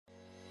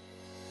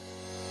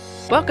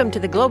Welcome to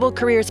the Global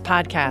Careers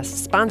Podcast,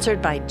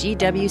 sponsored by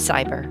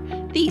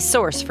GW-CIBER, the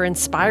source for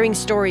inspiring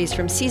stories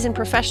from seasoned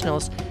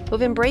professionals who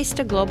have embraced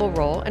a global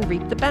role and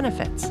reaped the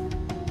benefits.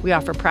 We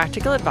offer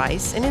practical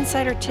advice and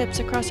insider tips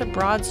across a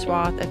broad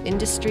swath of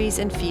industries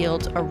and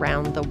fields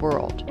around the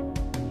world.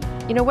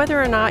 You know, whether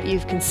or not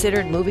you've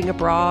considered moving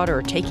abroad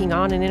or taking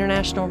on an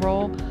international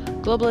role,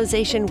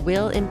 globalization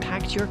will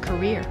impact your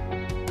career.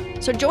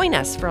 So join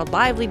us for a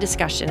lively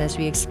discussion as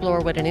we explore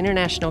what an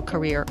international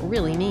career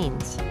really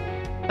means.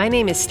 My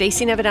name is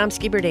Stacey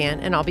Nevedomski-Berdan,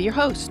 and I'll be your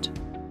host.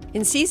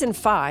 In Season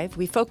 5,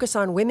 we focus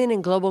on women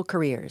in global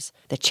careers,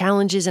 the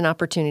challenges and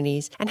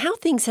opportunities, and how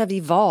things have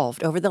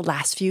evolved over the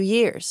last few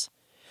years.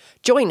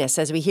 Join us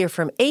as we hear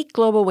from 8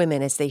 global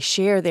women as they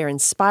share their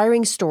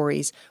inspiring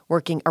stories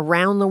working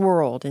around the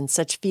world in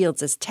such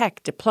fields as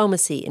tech,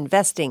 diplomacy,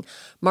 investing,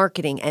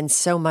 marketing, and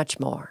so much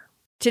more.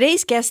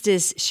 Today's guest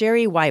is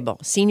Cherie Weible,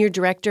 Senior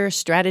Director,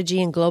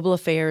 Strategy and Global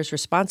Affairs,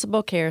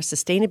 Responsible Care,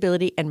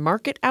 Sustainability, and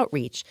Market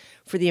Outreach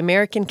for the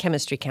American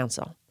Chemistry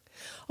Council.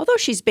 Although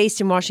she's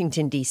based in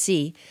Washington,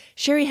 D.C.,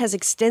 Cherie has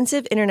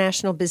extensive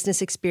international business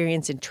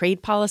experience in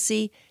trade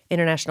policy,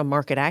 international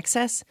market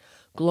access,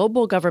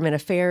 global government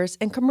affairs,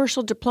 and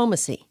commercial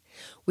diplomacy,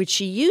 which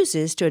she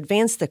uses to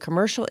advance the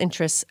commercial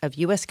interests of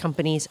U.S.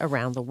 companies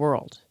around the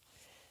world.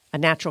 A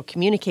natural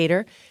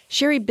communicator,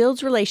 Cherie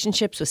builds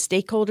relationships with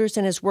stakeholders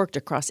and has worked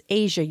across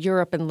Asia,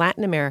 Europe, and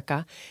Latin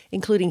America,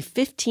 including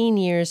 15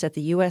 years at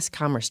the U.S.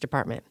 Commerce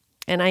Department.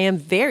 And I am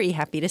very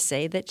happy to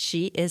say that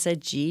she is a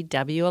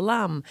GW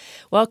alum.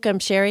 Welcome,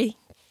 Cherie.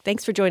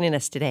 Thanks for joining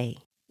us today.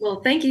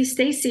 Well, thank you,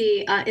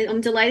 Stacey. I'm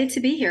delighted to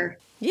be here.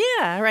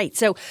 Yeah, right.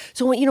 So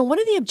one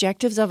of the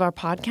objectives of our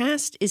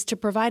podcast is to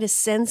provide a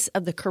sense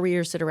of the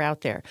careers that are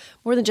out there,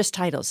 more than just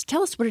titles.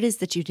 Tell us what it is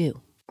that you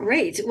do.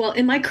 Great. Well,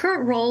 in my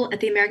current role at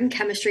the American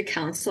Chemistry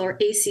Council, or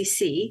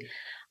ACC,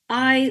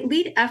 I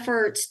lead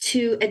efforts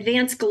to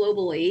advance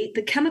globally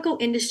the chemical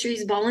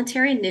industry's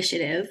voluntary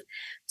initiative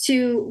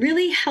to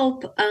really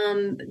help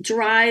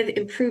drive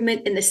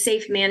improvement in the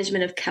safe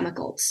management of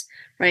chemicals,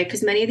 right?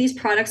 Because many of these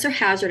products are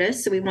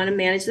hazardous, so we want to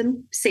manage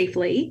them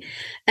safely.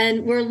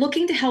 And we're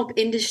looking to help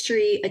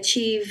industry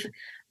achieve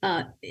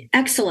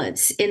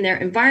excellence in their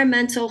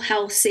environmental,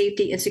 health,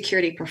 safety, and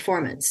security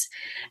performance.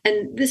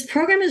 And this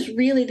program is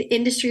really the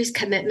industry's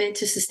commitment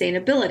to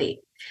sustainability.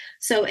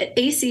 So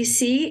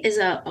ACC is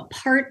a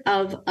part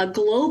of a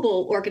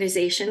global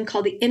organization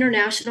called the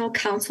International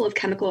Council of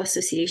Chemical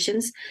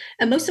Associations.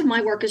 And most of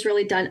my work is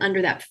really done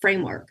under that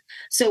framework.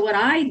 So what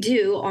I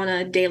do on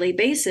a daily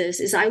basis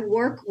is I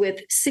work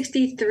with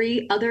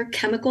 63 other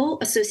chemical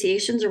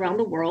associations around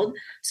the world,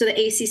 so the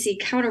ACC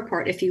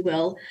counterpart, if you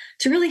will,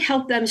 to really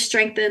help them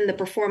strengthen the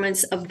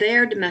performance of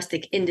their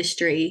domestic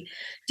industry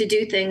to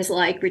do things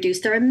like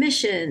reduce their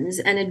emissions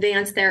and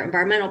advance their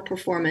environmental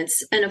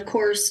performance. And of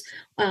course,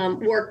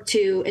 work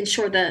to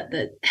ensure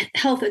the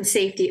health and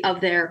safety of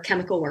their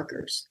chemical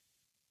workers.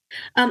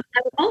 I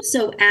would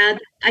also add,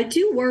 I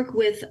do work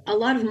with a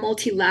lot of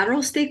multilateral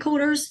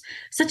stakeholders,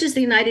 such as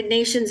the United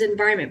Nations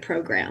Environment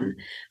Program.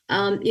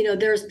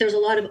 There's a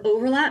lot of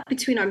overlap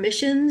between our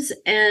missions,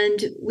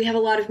 and we have a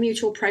lot of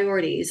mutual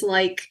priorities,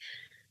 like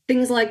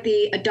things like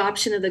the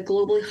adoption of the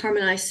globally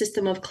harmonized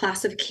system of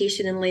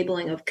classification and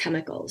labeling of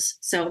chemicals.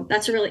 So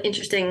that's a really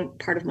interesting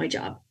part of my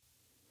job.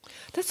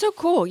 That's so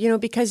cool,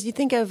 because you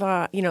think of,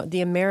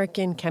 the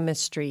American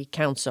Chemistry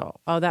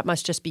Council. Oh, that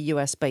must just be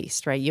U.S.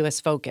 based, right?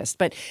 U.S. focused.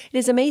 But it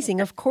is amazing.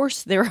 Of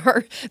course, there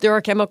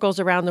are chemicals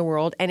around the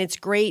world, and it's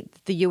great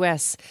that the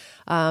U.S.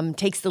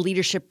 Takes the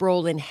leadership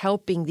role in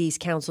helping these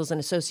councils and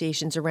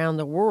associations around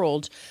the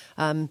world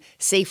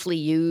safely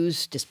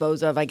use,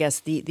 dispose of, I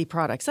guess, the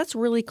products. That's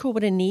really cool.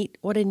 What a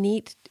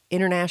neat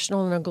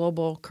international and a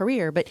global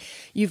career. But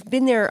you've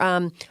been there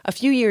a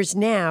few years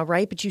now,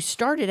 right? But you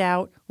started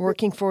out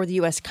working for the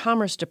U.S.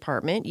 Commerce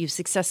Department. You've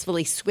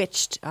successfully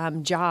switched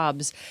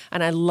jobs,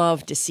 and I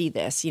love to see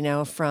this,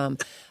 from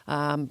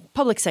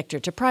public sector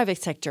to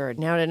private sector,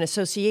 now to an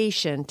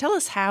association. Tell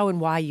us how and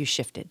why you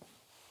shifted.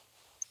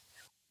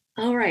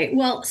 All right.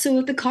 Well, so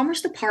with the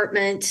Commerce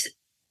Department,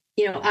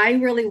 I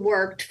really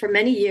worked for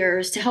many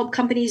years to help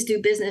companies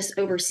do business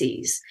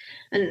overseas.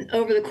 And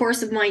over the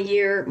course of my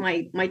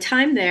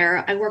time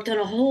there, I worked on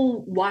a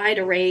whole wide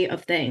array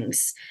of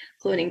things,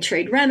 including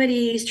trade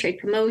remedies, trade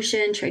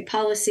promotion, trade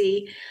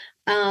policy.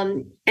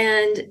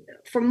 And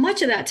for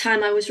much of that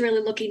time, I was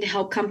really looking to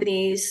help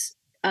companies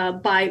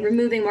by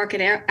removing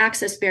market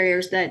access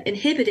barriers that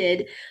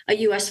inhibited a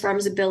U.S.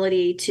 firm's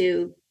ability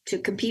to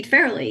compete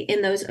fairly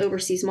in those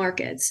overseas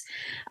markets.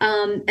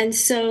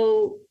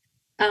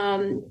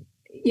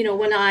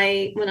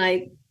 When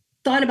I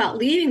thought about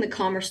leaving the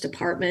Commerce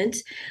Department,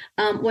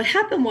 what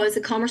happened was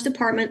the Commerce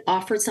Department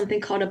offered something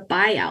called a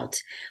buyout,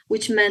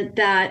 which meant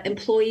that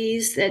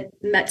employees that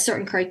met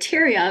certain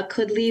criteria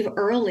could leave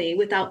early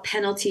without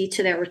penalty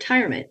to their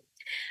retirement.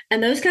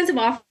 And those kinds of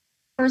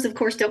offers, of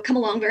course, don't come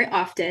along very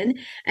often.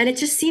 And it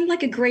just seemed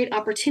like a great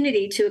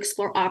opportunity to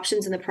explore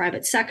options in the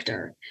private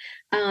sector.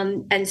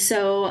 That's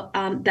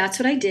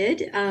what I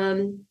did.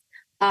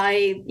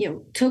 I,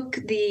 took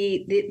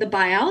the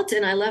buyout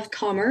and I left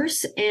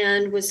commerce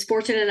and was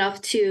fortunate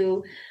enough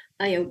to,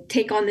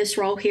 take on this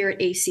role here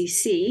at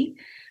ACC.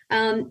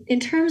 In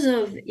terms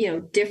of,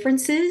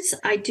 differences,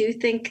 I do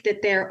think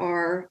that there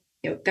are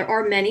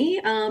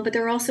many, but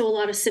there are also a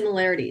lot of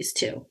similarities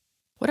too.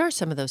 What are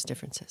some of those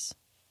differences?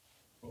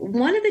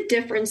 One of the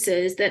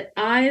differences that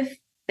I've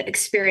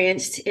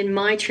experienced in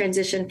my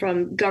transition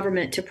from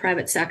government to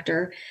private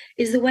sector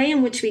is the way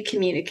in which we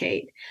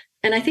communicate.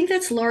 And I think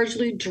that's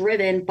largely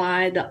driven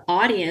by the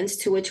audience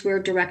to which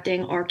we're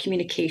directing our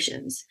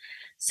communications.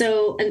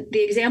 So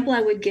the example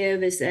I would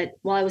give is that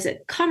while I was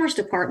at Commerce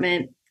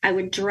Department, I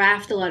would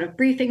draft a lot of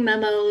briefing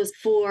memos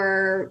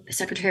for the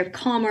Secretary of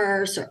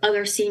Commerce or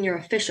other senior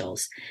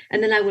officials.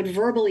 And then I would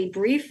verbally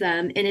brief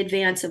them in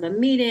advance of a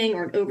meeting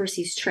or an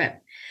overseas trip.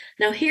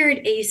 Now, here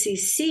at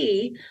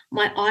ACC,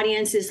 my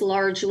audience is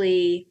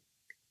largely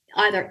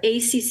either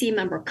ACC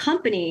member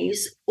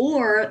companies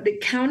or the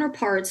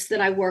counterparts that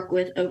I work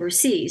with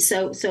overseas.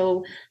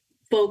 So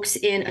folks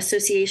in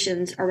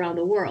associations around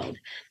the world.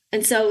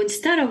 And so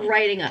instead of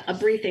writing a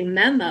briefing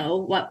memo,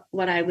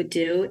 what I would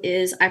do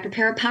is I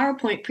prepare a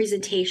PowerPoint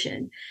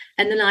presentation,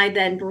 and then I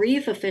then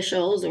brief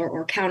officials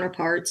or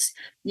counterparts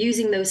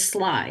using those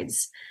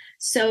slides.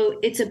 So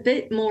it's a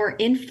bit more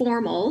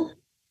informal.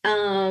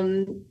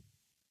 And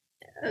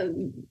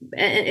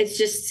it's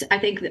just, I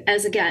think,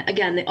 as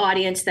again, the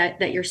audience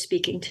that you're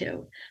speaking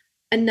to.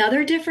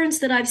 Another difference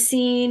that I've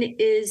seen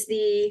is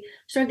the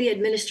sort of the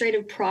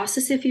administrative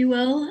process, if you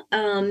will,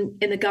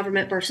 in the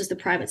government versus the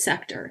private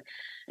sector.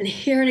 And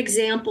here an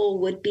example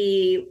would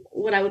be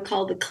what I would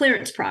call the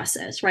clearance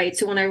process, right?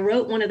 So when I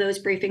wrote one of those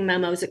briefing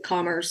memos at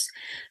Commerce,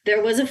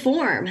 there was a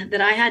form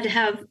that I had to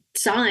have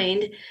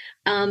signed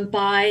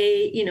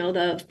by,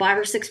 the 5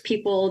 or 6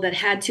 people that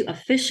had to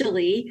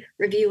officially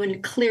review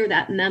and clear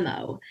that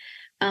memo.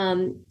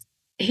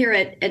 Here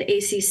at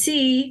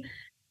ACC,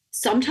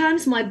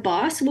 sometimes my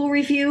boss will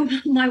review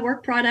my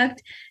work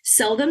product.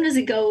 Seldom does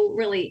it go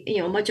really,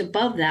 much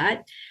above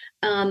that.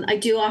 I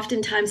do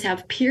oftentimes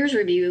have peers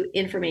review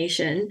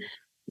information,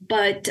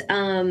 but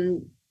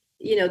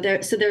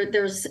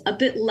there's a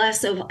bit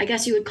less of, I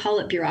guess you would call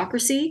it,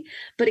 bureaucracy.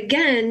 But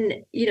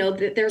again,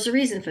 there's a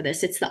reason for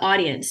this. It's the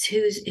audience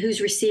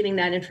who's receiving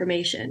that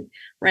information,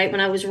 right?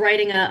 When I was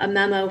writing a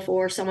memo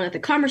for someone at the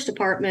Commerce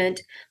Department,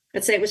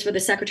 let's say it was for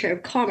the Secretary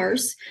of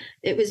Commerce,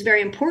 it was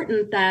very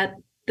important that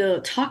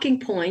the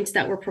talking points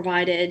that were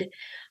provided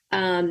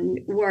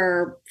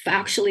were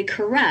factually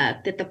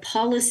correct, that the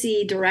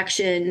policy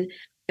direction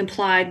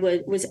implied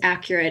was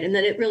accurate, and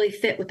that it really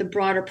fit with the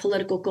broader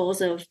political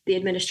goals of the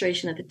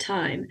administration at the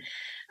time.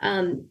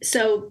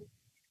 So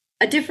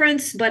a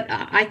difference, but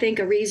I think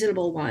a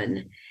reasonable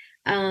one.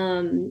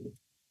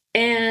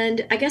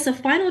 And I guess a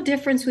final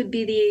difference would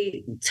be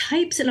the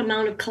types and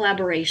amount of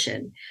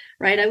collaboration,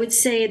 right? I would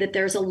say that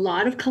there's a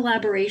lot of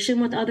collaboration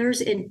with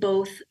others in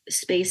both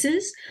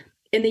spaces.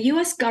 In the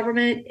U.S.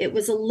 government, it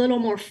was a little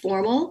more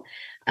formal.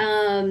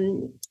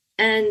 And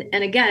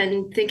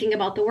again, thinking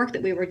about the work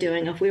that we were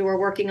doing, if we were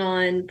working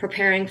on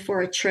preparing for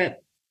a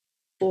trip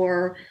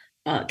for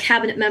a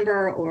cabinet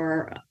member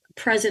or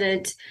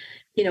president,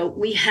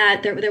 we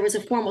had, there was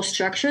a formal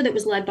structure that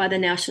was led by the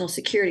National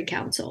Security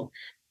Council.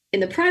 In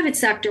the private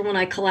sector, when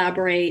I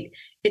collaborate,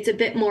 it's a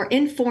bit more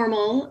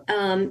informal,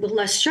 with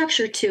less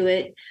structure to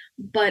it,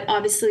 but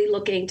obviously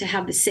looking to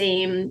have the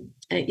same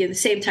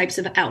types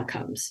of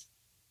outcomes.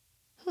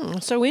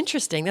 So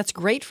interesting. That's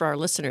great for our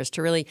listeners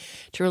to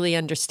really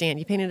understand.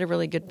 You painted a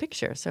really good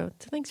picture. So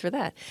thanks for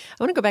that.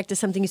 I want to go back to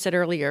something you said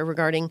earlier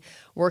regarding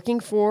working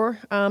for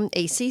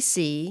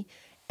ACC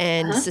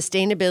and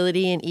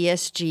sustainability and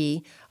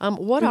ESG.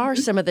 What are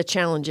some of the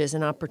challenges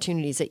and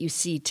opportunities that you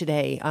see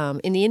today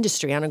in the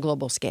industry on a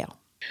global scale?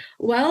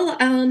 Well,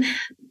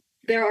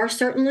 there are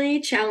certainly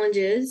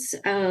challenges,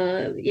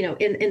 in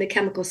the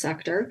chemical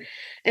sector.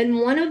 And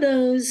one of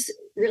those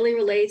really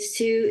relates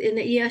to in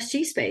the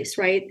ESG space,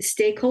 right?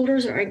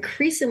 Stakeholders are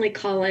increasingly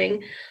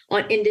calling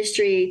on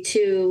industry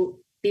to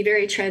be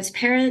very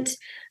transparent.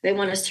 They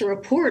want us to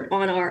report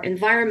on our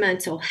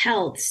environmental,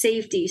 health,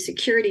 safety,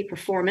 security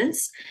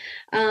performance.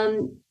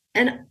 And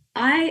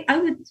I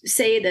would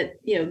say that,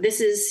 this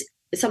is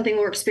something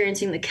we're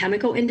experiencing in the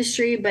chemical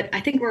industry, but I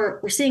think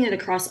we're seeing it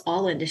across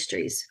all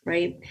industries,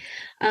 right?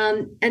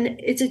 And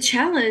it's a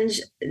challenge,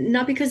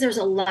 not because there's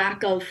a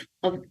lack of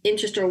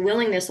interest or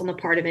willingness on the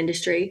part of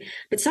industry,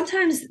 but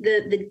sometimes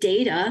the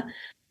data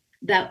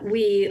that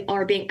we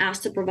are being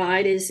asked to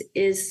provide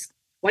is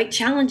quite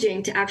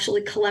challenging to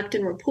actually collect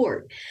and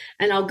report.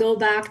 And I'll go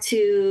back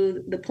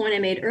to the point I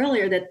made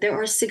earlier that there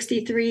are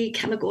 63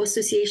 chemical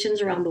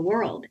associations around the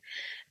world,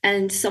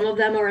 and some of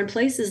them are in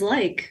places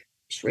like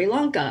Sri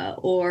Lanka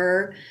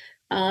or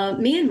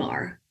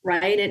Myanmar,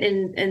 right?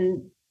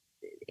 And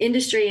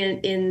industry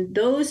in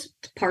those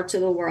parts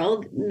of the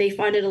world may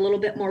find it a little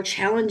bit more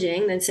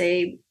challenging than,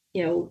 say,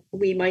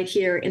 we might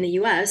here in the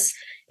U.S.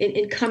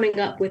 in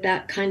coming up with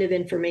that kind of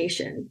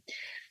information.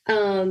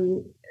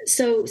 So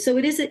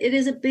it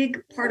is a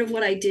big part of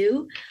what I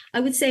do. I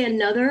would say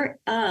another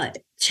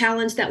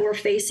challenge that we're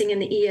facing in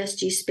the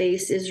ESG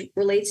space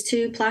relates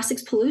to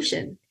plastics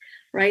pollution,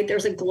 right?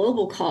 There's a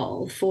global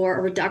call for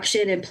a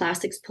reduction in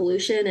plastics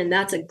pollution, and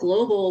that's a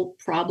global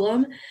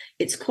problem.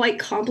 It's quite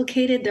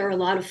complicated. There are a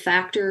lot of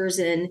factors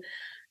in,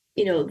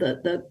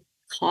 the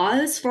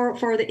cause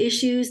for the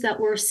issues that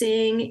we're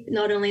seeing,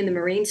 not only in the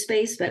marine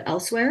space, but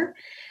elsewhere.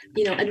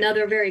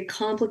 Another very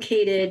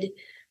complicated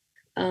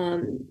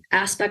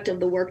aspect of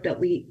the work that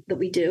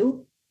we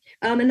do.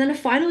 And then a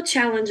final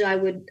challenge I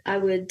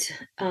would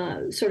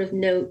sort of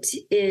note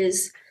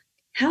is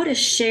how to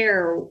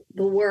share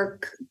the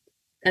work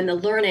and the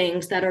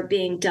learnings that are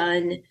being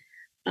done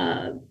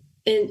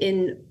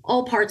in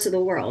all parts of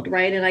the world,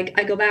 right? And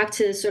I go back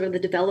to sort of the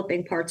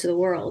developing parts of the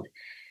world.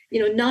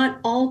 Not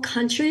all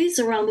countries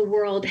around the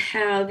world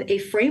have a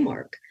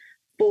framework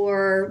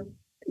for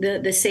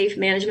the safe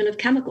management of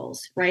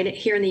chemicals, right?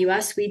 Here in the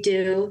U.S., we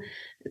do.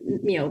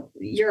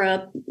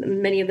 Europe,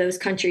 many of those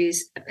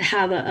countries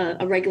have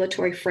a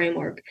regulatory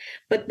framework,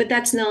 but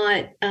that's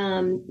not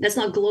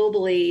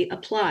globally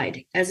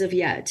applied as of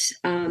yet.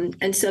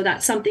 And so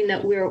that's something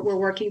that we're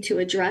working to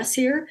address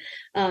here.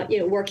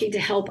 Working to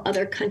help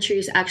other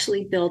countries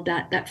actually build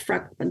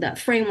that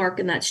framework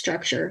and that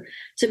structure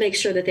to make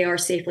sure that they are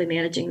safely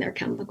managing their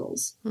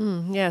chemicals.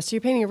 Yeah, so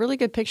you're painting a really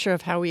good picture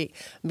of how we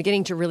are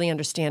beginning to really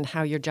understand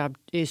how your job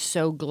is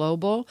so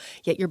global,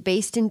 yet you're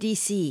based in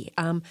D.C.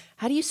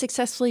 How do you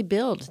successfully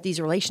build these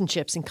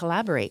relationships and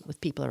collaborate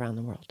with people around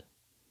the world?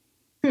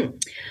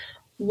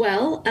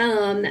 Well,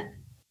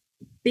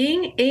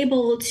 being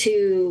able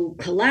to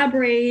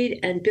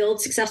collaborate and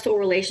build successful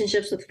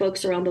relationships with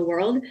folks around the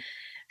world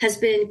has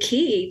been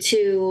key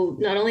to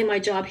not only my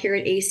job here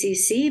at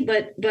ACC,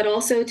 but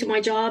also to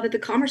my job at the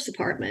Commerce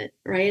Department,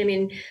 right? I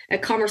mean,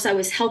 at Commerce, I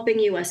was helping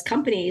U.S.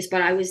 companies,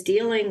 but I was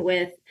dealing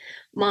with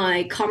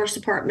my Commerce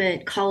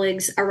Department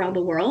colleagues around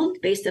the world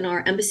based in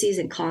our embassies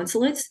and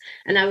consulates.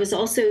 And I was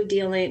also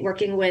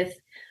working with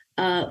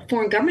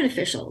foreign government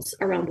officials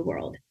around the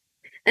world.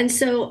 And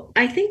so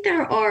I think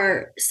there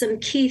are some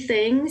key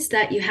things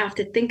that you have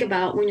to think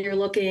about when you're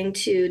looking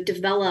to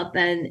develop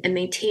and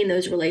maintain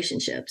those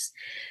relationships.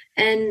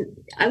 And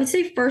I would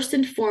say first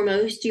and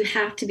foremost, you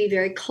have to be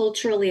very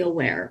culturally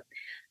aware,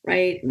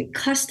 right? I mean,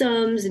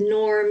 customs and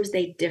norms,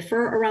 they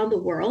differ around the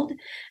world.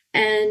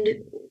 And,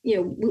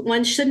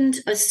 one shouldn't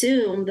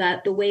assume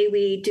that the way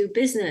we do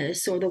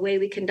business or the way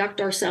we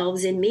conduct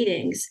ourselves in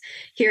meetings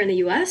here in the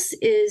U.S.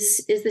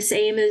 is the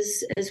same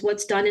as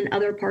what's done in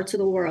other parts of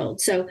the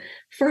world. So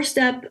first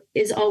step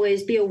is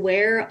always be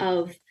aware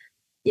of,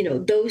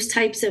 those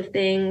types of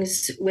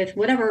things with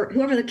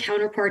whoever the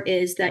counterpart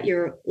is that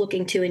you're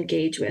looking to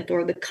engage with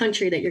or the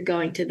country that you're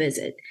going to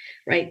visit,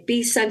 right?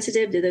 Be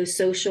sensitive to those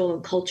social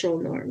and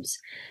cultural norms.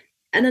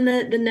 And then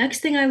the next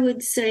thing I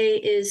would say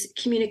is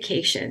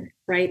communication,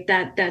 right?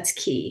 That's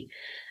key.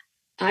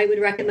 I would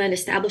recommend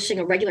establishing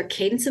a regular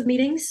cadence of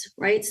meetings,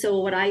 right? So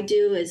what I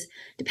do is,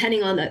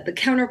 depending on the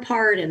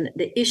counterpart and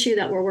the issue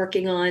that we're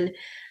working on,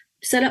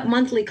 set up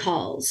monthly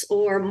calls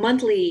or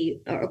monthly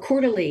or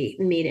quarterly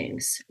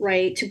meetings,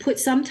 right? To put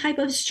some type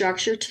of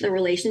structure to the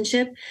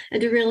relationship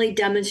and to really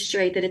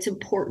demonstrate that it's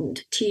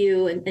important to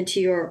you and to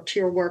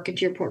your work and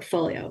to your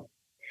portfolio.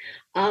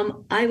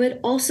 I would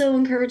also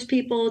encourage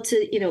people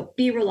to,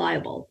 be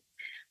reliable.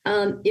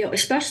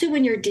 Especially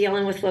when you're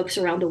dealing with folks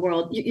around the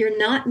world, you're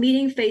not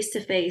meeting face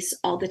to face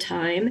all the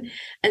time.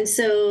 And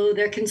so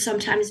there can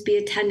sometimes be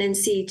a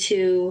tendency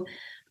to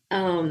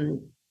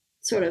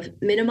sort of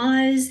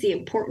minimize the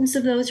importance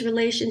of those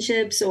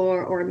relationships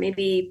or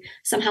maybe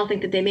somehow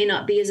think that they may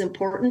not be as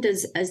important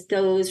as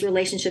those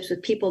relationships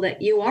with people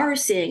that you are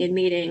seeing and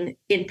meeting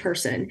in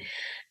person.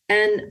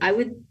 And I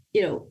would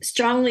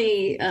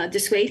strongly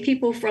dissuade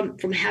people from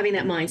having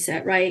that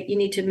mindset, right? You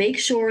need to make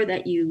sure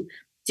that you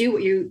do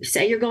what you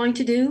say you're going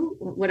to do,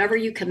 whatever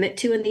you commit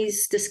to in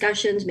these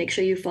discussions, make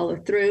sure you follow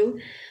through,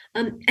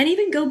 and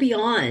even go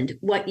beyond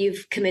what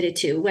you've committed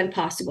to when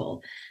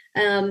possible.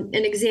 An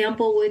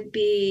example would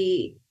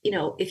be,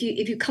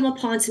 if you come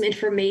upon some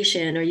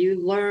information or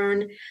you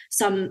learn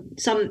some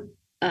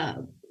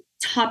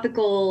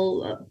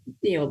topical,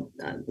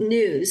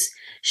 news,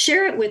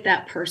 share it with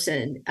that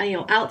person,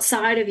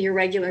 outside of your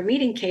regular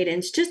meeting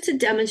cadence, just to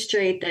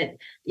demonstrate that,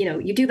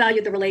 you do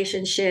value the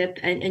relationship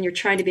and you're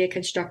trying to be a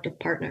constructive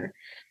partner.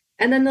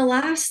 And then the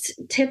last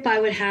tip I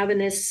would have in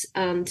this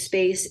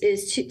space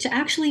is to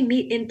actually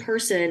meet in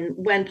person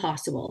when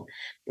possible,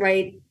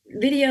 right?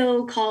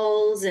 Video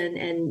calls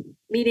and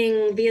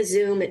meeting via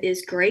Zoom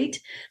is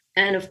great.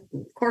 And of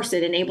course,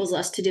 it enables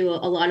us to do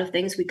a lot of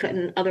things we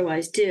couldn't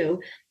otherwise do.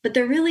 But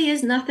there really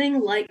is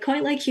nothing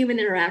quite like human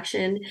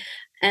interaction.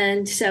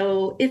 And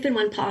so if and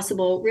when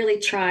possible, really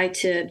try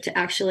to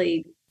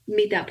actually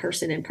meet that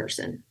person in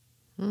person.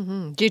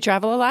 Mm-hmm. Do you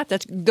travel a lot?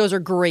 Those are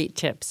great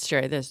tips,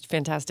 Cherie. Those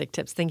fantastic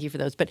tips. Thank you for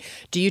those. But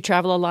do you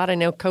travel a lot? I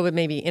know COVID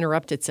maybe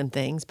interrupted some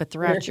things, but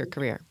throughout your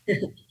career.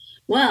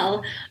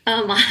 Well,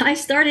 I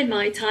started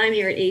my time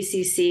here at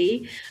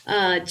ACC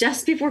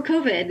just before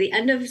COVID, the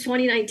end of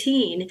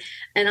 2019,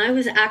 and I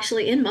was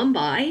actually in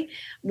Mumbai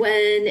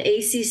when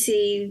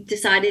ACC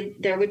decided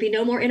there would be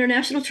no more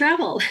international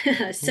travel.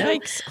 So,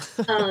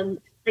 Yikes. um,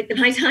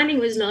 my timing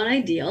was not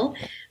ideal,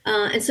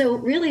 and so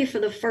really for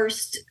the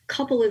first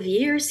couple of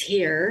years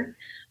here,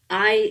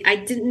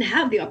 I didn't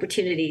have the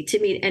opportunity to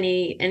meet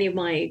any of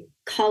my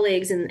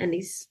colleagues and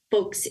these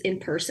folks in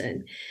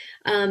person.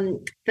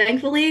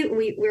 Thankfully,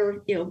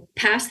 we're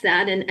past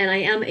that, and I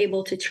am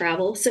able to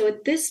travel. So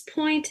at this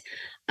point,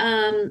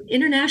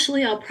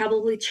 internationally, I'll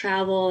probably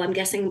travel. I'm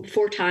guessing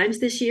 4 times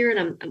this year, and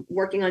I'm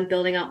working on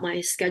building out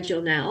my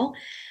schedule now.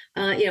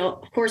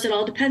 Of course, it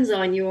all depends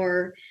on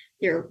your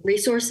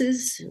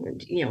resources.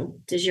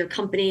 Does your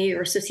company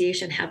or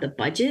association have the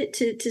budget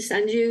to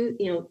send you?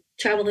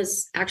 Travel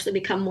has actually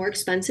become more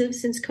expensive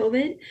since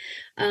COVID,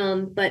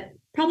 but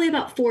probably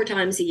about 4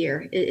 times a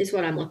year is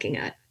what I'm looking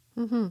at.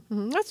 Mm-hmm,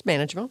 mm-hmm. That's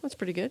manageable. That's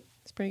pretty good.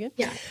 That's pretty good.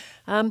 Yeah.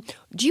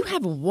 Do you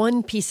have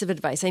one piece of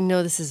advice? I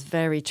know this is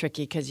very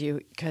tricky because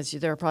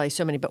there are probably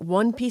so many, but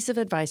one piece of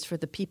advice for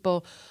the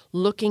people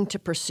looking to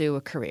pursue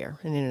a career,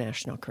 an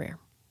international career.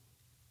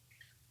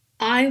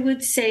 I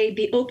would say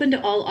be open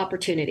to all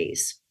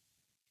opportunities,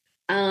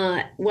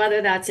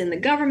 whether that's in the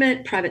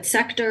government, private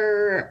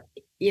sector.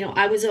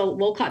 I was a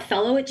Wolcott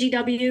Fellow at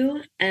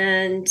GW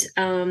and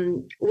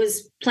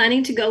was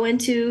planning to go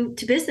into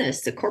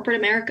business, to corporate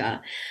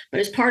America.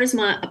 But as part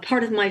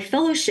of my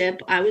fellowship,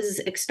 I was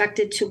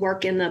expected to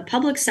work in the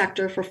public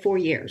sector for 4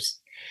 years.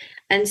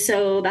 And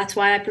so that's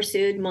why I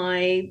pursued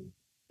my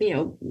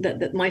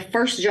my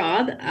first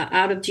job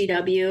out of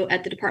GW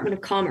at the Department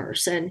of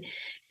Commerce. And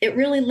it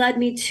really led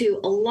me to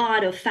a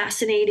lot of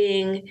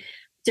fascinating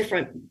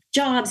different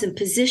jobs and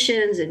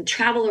positions and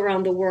travel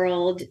around the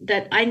world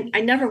that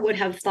I never would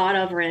have thought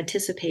of or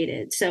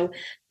anticipated. So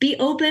be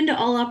open to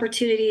all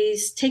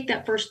opportunities. Take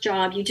that first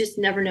job. You just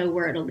never know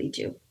where it'll lead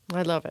you.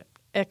 I love it.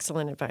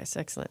 Excellent advice.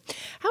 Excellent.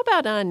 How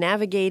about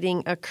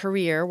navigating a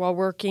career while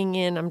working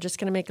in, I'm just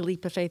going to make a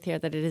leap of faith here,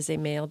 that it is a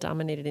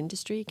male-dominated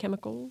industry,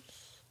 chemicals?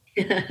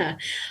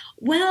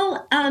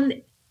 Well,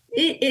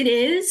 it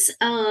is.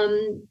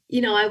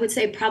 I would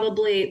say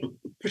probably,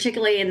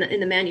 particularly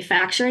in the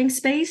manufacturing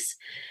space.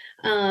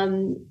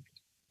 But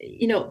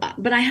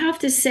I have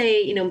to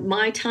say,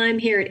 my time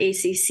here at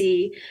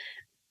ACC,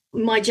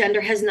 my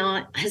gender has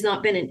not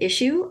been an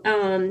issue.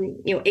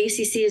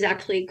 ACC is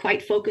actually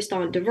quite focused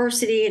on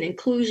diversity and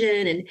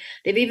inclusion, and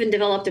they've even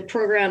developed a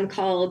program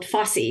called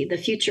FOSSI, the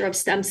Future of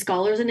STEM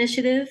Scholars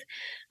Initiative.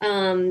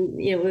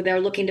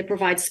 They're looking to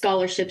provide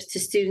scholarships to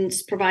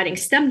students providing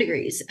STEM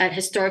degrees at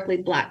historically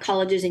Black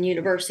colleges and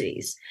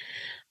universities.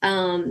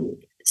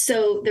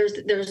 So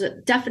there's a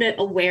definite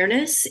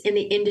awareness in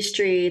the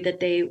industry that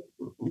they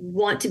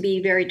want to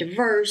be very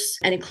diverse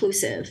and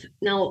inclusive.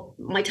 Now,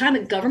 my time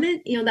in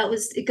government,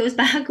 it goes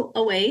back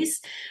a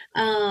ways.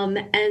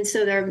 And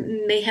so there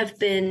may have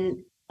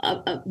been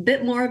a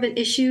bit more of an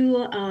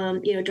issue,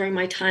 during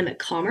my time at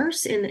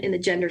Commerce in the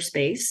gender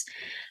space.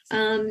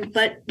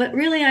 But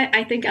really,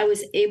 I think I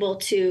was able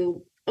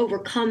to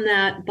overcome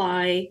that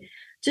by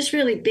just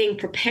really being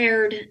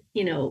prepared,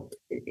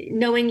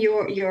 knowing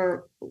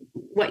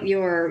what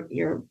your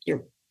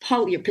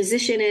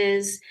position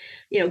is,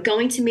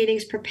 going to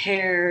meetings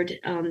prepared,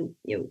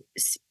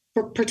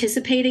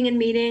 participating in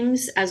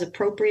meetings as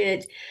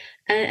appropriate,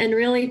 and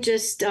really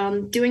just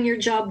doing your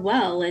job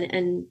well,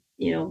 and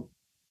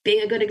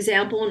being a good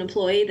example and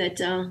employee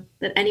that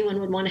anyone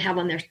would want to have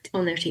on their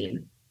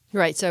team.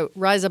 Right. So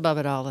rise above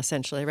it all,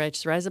 essentially, right?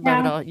 Just rise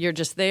above it all. You're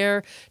just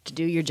there to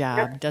do your job.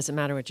 Yep. Doesn't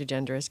matter what your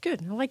gender is.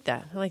 Good. I like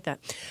that.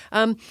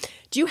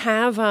 Do you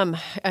have a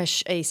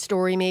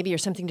story maybe or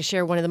something to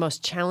share, one of the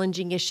most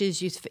challenging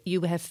issues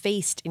you have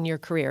faced in your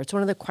career? It's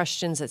one of the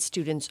questions that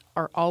students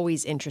are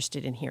always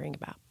interested in hearing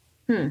about.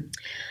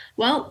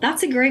 Well,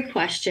 that's a great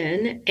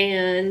question.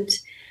 And,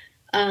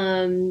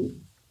 a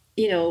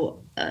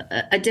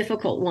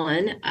difficult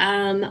one.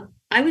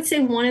 I would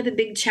say one of the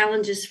big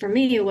challenges for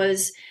me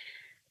was,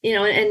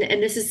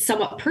 and this is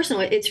somewhat personal,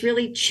 it's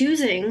really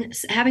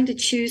having to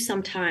choose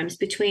sometimes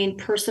between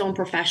personal and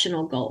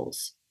professional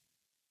goals,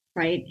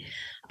 right?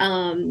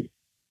 And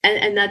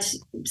that's,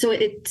 so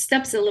it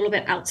steps a little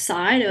bit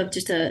outside of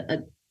just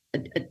a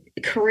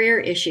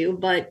career issue,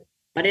 but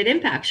it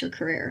impacts your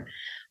career,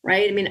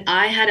 right? I mean,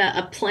 I had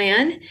a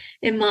plan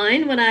in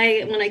mind when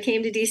I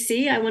came to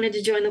DC. I wanted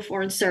to join the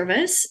Foreign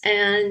Service,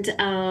 and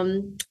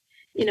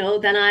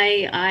then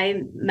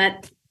I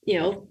met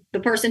the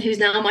person who's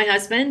now my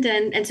husband,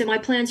 and so my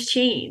plans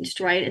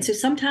changed, right? And so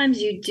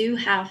sometimes you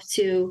have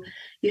to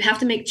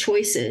make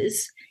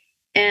choices,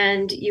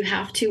 and you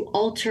have to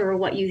alter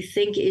what you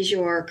think is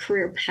your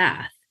career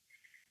path.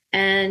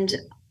 And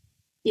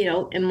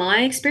in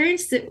my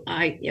experience, it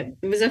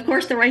was of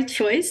course the right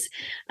choice.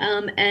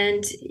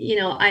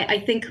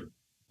 I think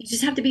you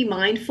just have to be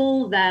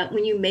mindful that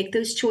when you make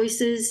those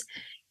choices,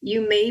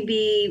 you may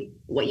be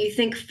what you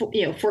think,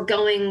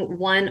 foregoing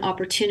one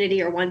opportunity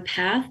or one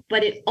path,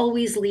 but it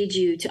always leads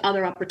you to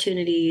other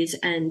opportunities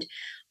and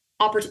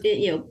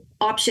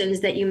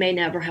options that you may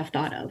never have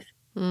thought of.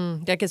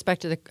 That gets back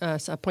to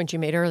the point you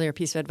made earlier,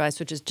 piece of advice,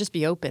 which is just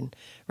be open,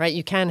 right?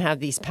 You can have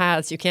these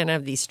paths, you can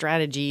have these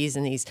strategies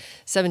and these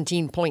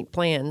 17-point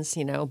plans,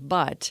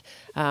 but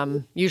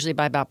usually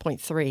by about point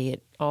 3,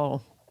 it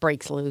all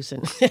breaks loose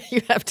and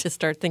you have to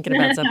start thinking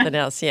about something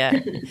else. Yeah,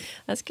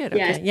 that's good.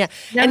 Okay, yes.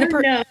 Yeah.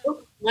 Never know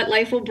what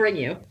life will bring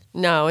you.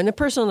 No, and the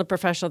personal and the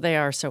professional, they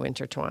are so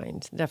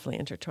intertwined, definitely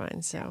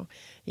intertwined. So,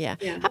 yeah.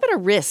 How about a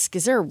risk?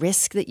 Is there a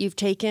risk that you've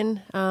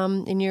taken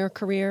in your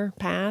career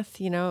path,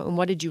 and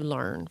what did you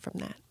learn from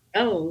that?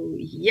 Oh,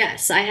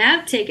 yes, I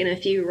have taken a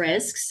few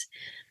risks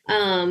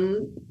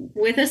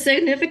with a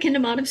significant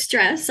amount of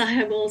stress,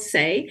 I will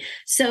say.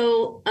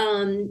 So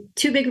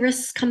 2 big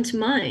risks come to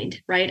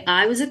mind, right?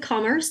 I was at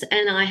Commerce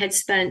and I had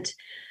spent,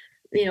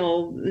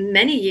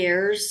 many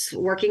years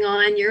working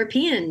on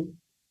European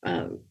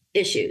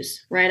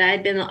issues, right? I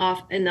had been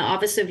in the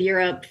Office of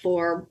Europe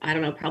for, I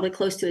don't know, probably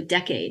close to a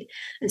decade.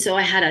 And so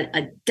I had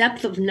a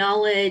depth of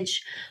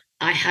knowledge.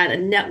 I had a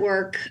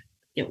network,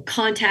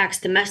 contacts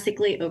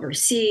domestically,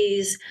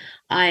 overseas.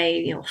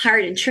 I,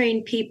 hired and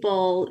trained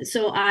people.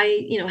 So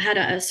I, had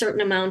a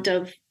certain amount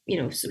of,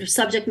 sort of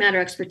subject matter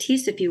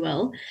expertise, if you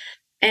will.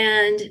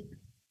 And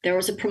there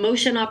was a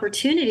promotion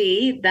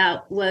opportunity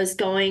that was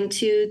going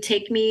to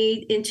take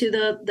me into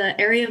the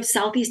area of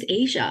Southeast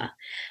Asia.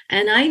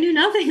 And I knew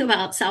nothing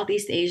about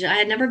Southeast Asia. I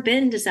had never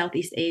been to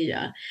Southeast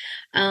Asia.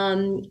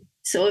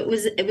 So it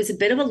was a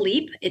bit of a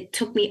leap. It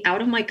took me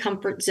out of my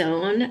comfort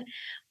zone.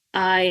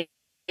 I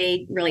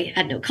really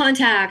had no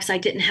contacts. I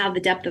didn't have the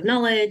depth of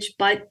knowledge,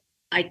 but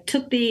I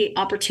took the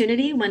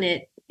opportunity when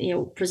it,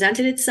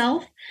 presented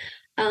itself.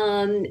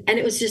 And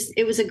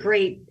it was a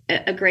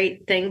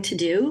great thing to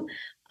do.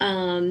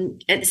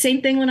 And the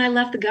same thing when I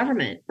left the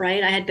government,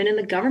 right? I had been in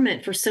the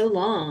government for so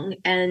long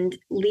and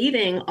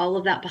leaving all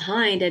of that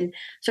behind and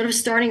sort of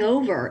starting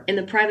over in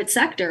the private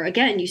sector.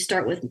 Again, you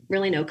start with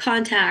really no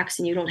contacts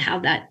and you don't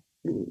have that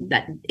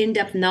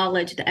in-depth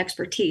knowledge, the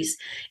expertise.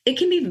 It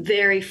can be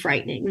very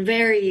frightening,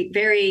 very,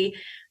 very,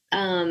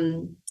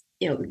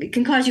 it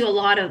can cause you a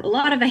lot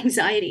of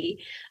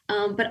anxiety.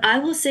 But I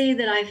will say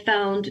that I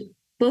found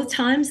both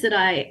times that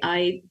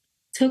I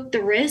took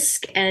the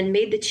risk and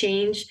made the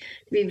change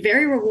to be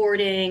very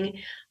rewarding,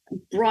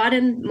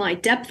 broadened my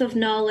depth of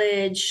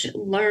knowledge,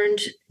 learned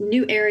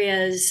new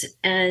areas,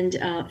 and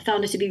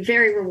found it to be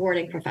very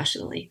rewarding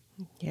professionally.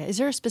 Yeah. Is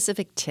there a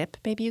specific tip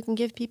maybe you can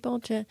give people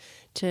to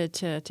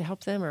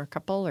help them, or a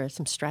couple, or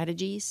some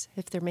strategies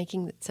if they're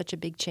making such a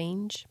big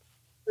change?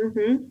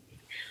 Mm-hmm.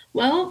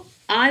 Well,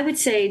 I would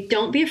say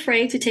don't be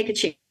afraid to take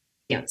a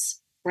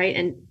chance, right?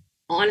 And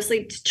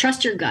honestly,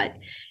 trust your gut.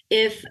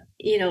 If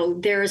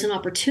there is an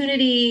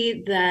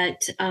opportunity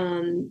that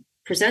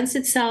presents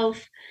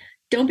itself,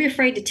 don't be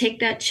afraid to take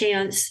that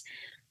chance.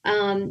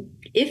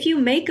 If you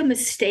make a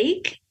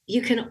mistake,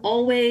 you can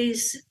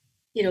always,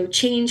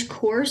 change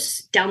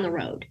course down the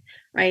road,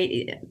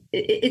 right?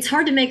 It's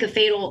hard to make a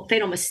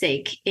fatal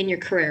mistake in your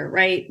career,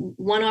 right?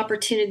 One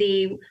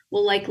opportunity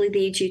will likely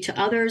lead you to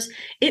others.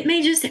 It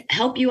may just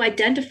help you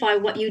identify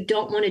what you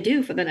don't want to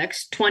do for the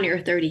next 20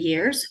 or 30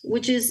 years,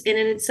 which is in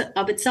and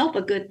of itself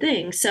a good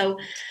thing. So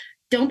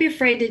don't be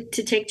afraid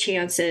to take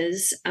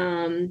chances.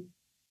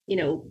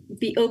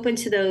 Be open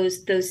to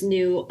those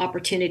new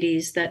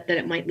opportunities that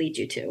it might lead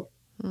you to.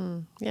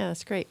 Yeah,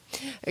 that's great.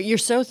 You're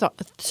so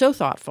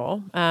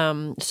thoughtful,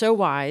 so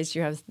wise.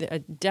 You have a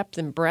depth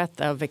and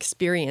breadth of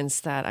experience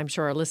that I'm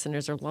sure our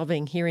listeners are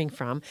loving hearing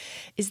from.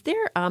 Is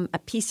there a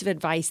piece of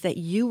advice that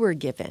you were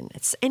given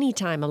at any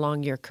time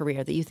along your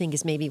career that you think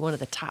is maybe one of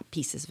the top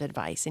pieces of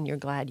advice, and you're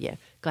glad you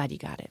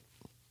got it?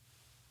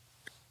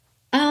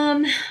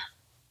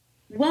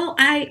 Well,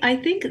 I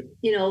think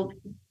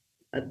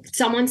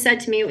someone said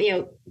to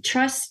me,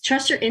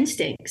 trust your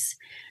instincts.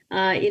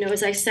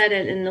 As I said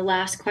it in the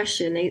last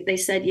question, they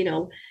said,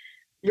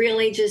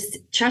 really just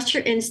trust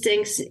your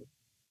instincts.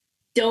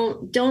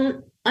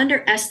 Don't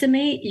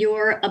underestimate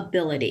your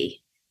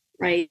ability,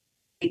 right?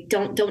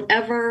 Don't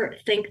ever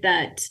think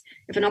that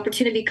if an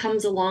opportunity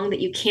comes along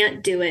that you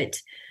can't do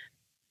it.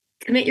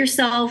 Commit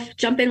yourself,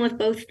 jump in with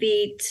both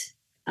feet,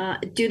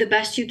 do the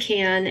best you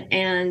can,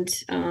 and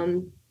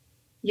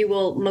you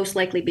will most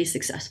likely be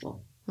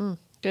successful.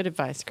 Good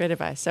advice. Great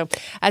advice. So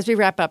as we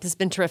wrap up, it's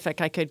been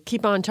terrific. I could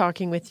keep on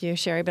talking with you,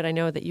 Cherie, but I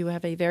know that you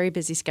have a very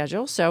busy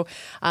schedule. So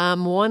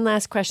one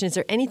last question. Is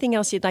there anything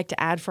else you'd like to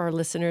add for our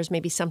listeners?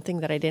 Maybe something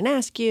that I didn't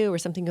ask you, or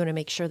something you want to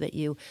make sure that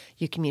you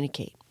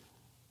communicate?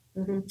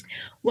 Mm-hmm.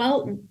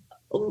 Well,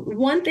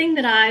 one thing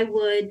that I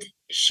would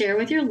share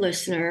with your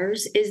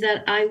listeners is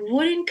that I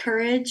would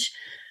encourage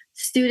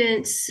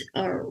students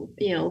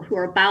who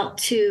are about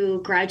to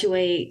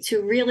graduate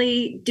to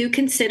really do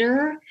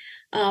consider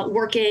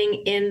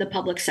working in the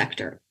public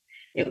sector.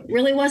 It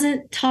really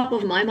wasn't top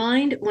of my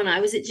mind when I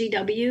was at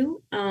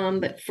GW,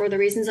 but for the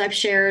reasons I've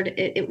shared,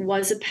 it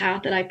was a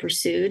path that I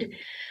pursued.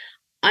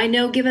 I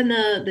know given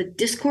the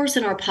discourse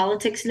in our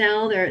politics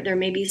now, there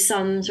may be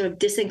some sort of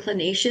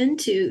disinclination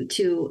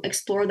to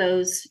explore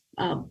those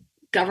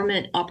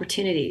government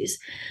opportunities.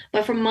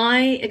 But from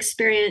my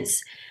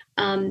experience,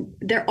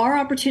 There are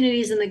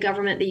opportunities in the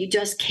government that you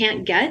just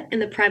can't get in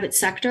the private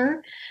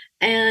sector.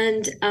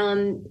 And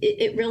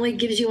it really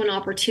gives you an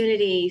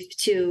opportunity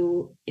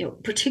to,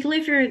 particularly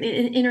if you're in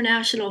an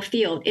international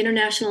field,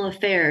 international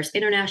affairs,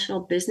 international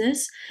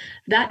business,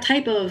 that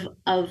type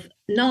of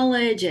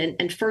knowledge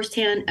and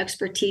firsthand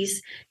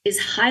expertise is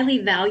highly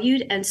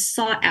valued and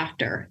sought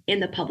after in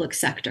the public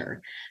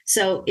sector.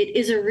 So it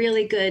is a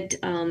really good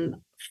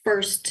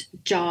first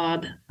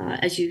job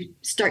as you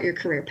start your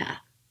career path.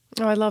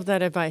 Oh, I love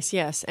that advice.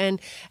 Yes.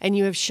 And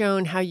you have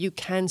shown how you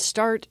can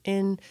start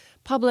in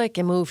public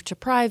and move to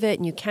private,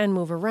 and you can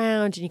move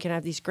around, and you can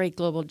have these great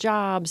global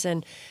jobs,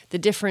 and the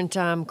different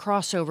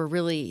crossover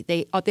really,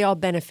 they all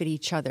benefit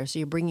each other. So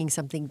you're bringing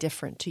something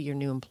different to your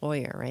new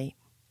employer, right?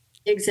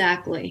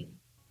 Exactly.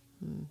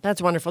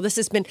 That's wonderful. This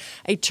has been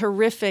a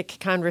terrific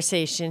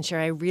conversation,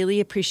 Cherie. I really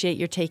appreciate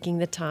your taking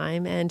the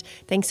time, and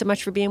thanks so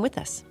much for being with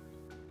us.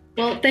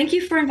 Well, thank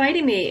you for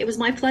inviting me. It was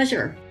my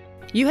pleasure.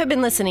 You have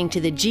been listening to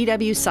the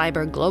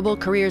GW-CIBER Global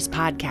Careers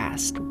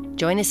Podcast.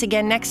 Join us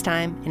again next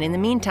time, and in the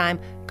meantime,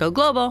 go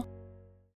global.